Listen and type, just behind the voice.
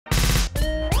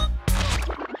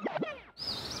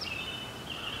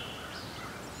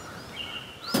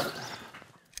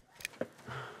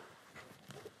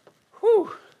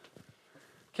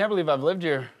can't believe I've lived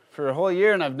here for a whole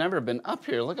year and I've never been up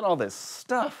here. Look at all this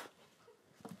stuff.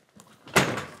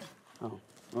 Oh,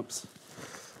 oops.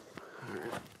 All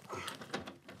right.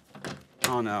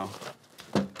 Oh, no.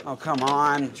 Oh, come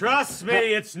on. Trust me,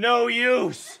 it's no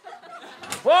use.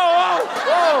 Whoa,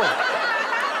 whoa,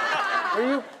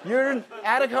 whoa! You're an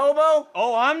attic hobo?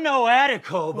 Oh, I'm no attic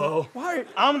hobo. Why?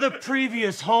 I'm the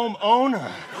previous home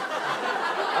owner.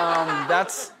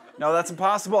 That's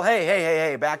impossible.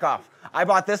 Hey, back off. I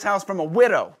bought this house from a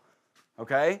widow,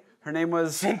 okay? Her name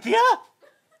was... Cynthia?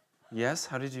 Yes,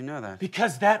 how did you know that?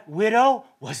 Because that widow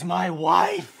was my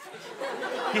wife.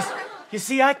 You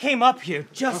see, I came up here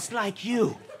just like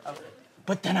you,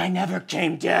 but then I never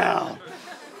came down.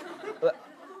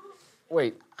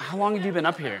 Wait, how long have you been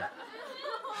up here?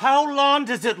 How long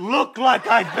does it look like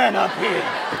I've been up here?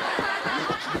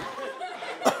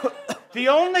 The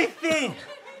only thing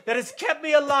that has kept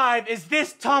me alive is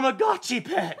this Tamagotchi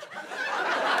pet.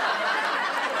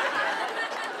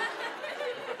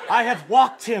 I have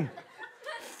walked him,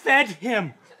 fed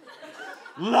him,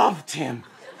 loved him,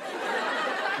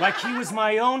 like he was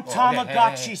my own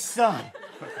Tamagotchi son.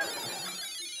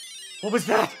 What was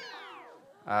that?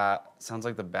 Sounds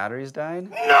like the batteries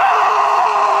died. No!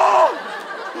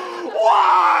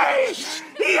 Why?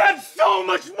 He had so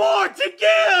much more to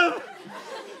give!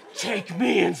 Take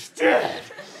me instead.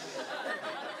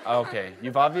 Okay,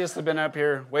 you've obviously been up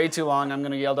here way too long. I'm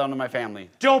gonna yell down to my family.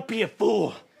 Don't be a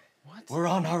fool. What? We're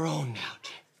on our own now,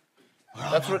 Jim. We're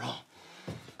on our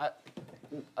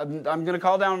own. I'm gonna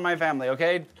call down my family,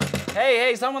 okay?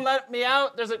 Hey, someone let me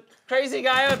out. There's a crazy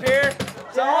guy up here.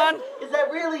 Someone? Dad, is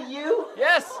that really you?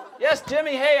 Yes,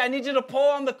 Jimmy. Hey, I need you to pull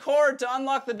on the cord to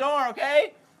unlock the door,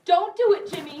 okay? Don't do it,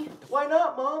 Jimmy. Why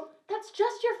not, Mom? That's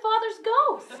just your father's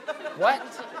ghost.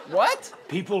 What?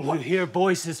 People who hear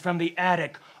voices from the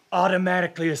attic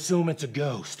automatically assume it's a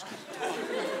ghost.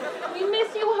 We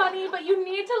miss you, honey, but you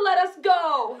need to let us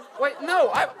go. Wait,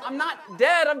 no, I'm not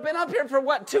dead. I've been up here for,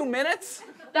 2 minutes?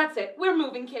 That's it. We're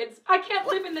moving, kids. I can't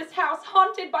live in this house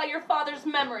haunted by your father's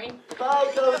memory.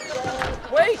 Bye, Ghost Dad.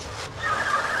 Wait!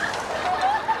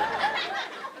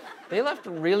 They left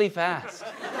really fast.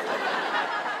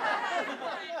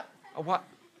 What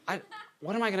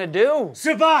am I gonna do?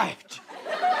 Survived!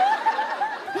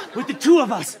 With the two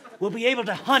of us, we'll be able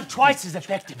to hunt twice as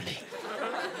effectively.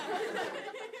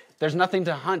 There's nothing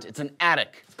to hunt. It's an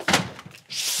attic.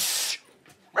 Shh!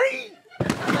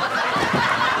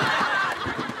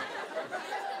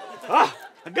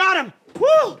 I got him!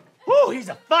 Woo! He's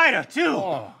a fighter, too!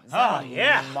 Oh, is that a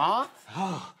yeah. moth?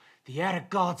 Oh, the attic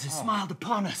gods have smiled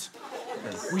upon us.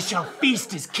 We shall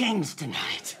feast as kings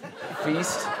tonight.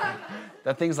 Feast?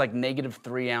 That thing's like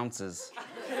 -3 ounces.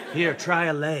 Here, try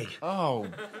a leg. Oh,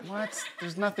 what?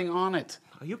 There's nothing on it.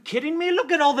 Are you kidding me?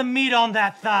 Look at all the meat on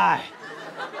that thigh.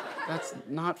 That's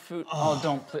not food. Oh,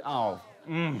 don't please.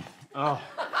 Oh.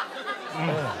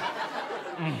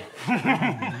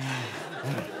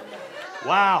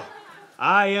 Wow,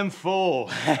 I am full.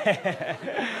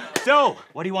 So,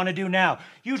 what do you want to do now?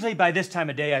 Usually by this time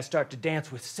of day, I start to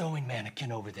dance with sewing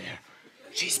mannequin over there.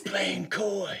 She's playing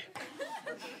coy.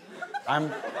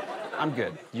 I'm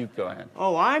good. You go ahead.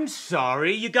 Oh, I'm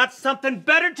sorry. You got something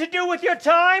better to do with your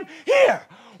time? Here,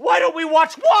 why don't we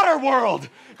watch Waterworld?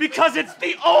 Because it's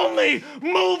the only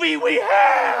movie we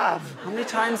have! How many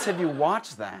times have you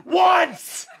watched that?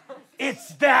 Once!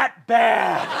 It's that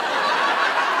bad.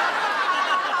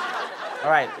 All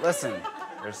right, listen.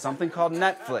 There's something called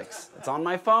Netflix. It's on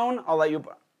my phone. I'll let you...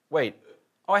 Wait.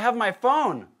 Oh, I have my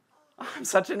phone. I'm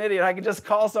such an idiot. I could just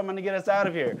call someone to get us out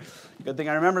of here. Good thing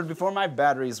I remembered before my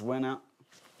batteries went out.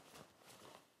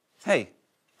 Hey.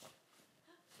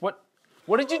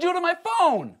 What did you do to my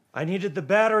phone? I needed the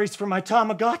batteries for my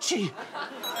Tamagotchi.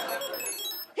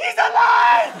 He's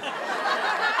alive!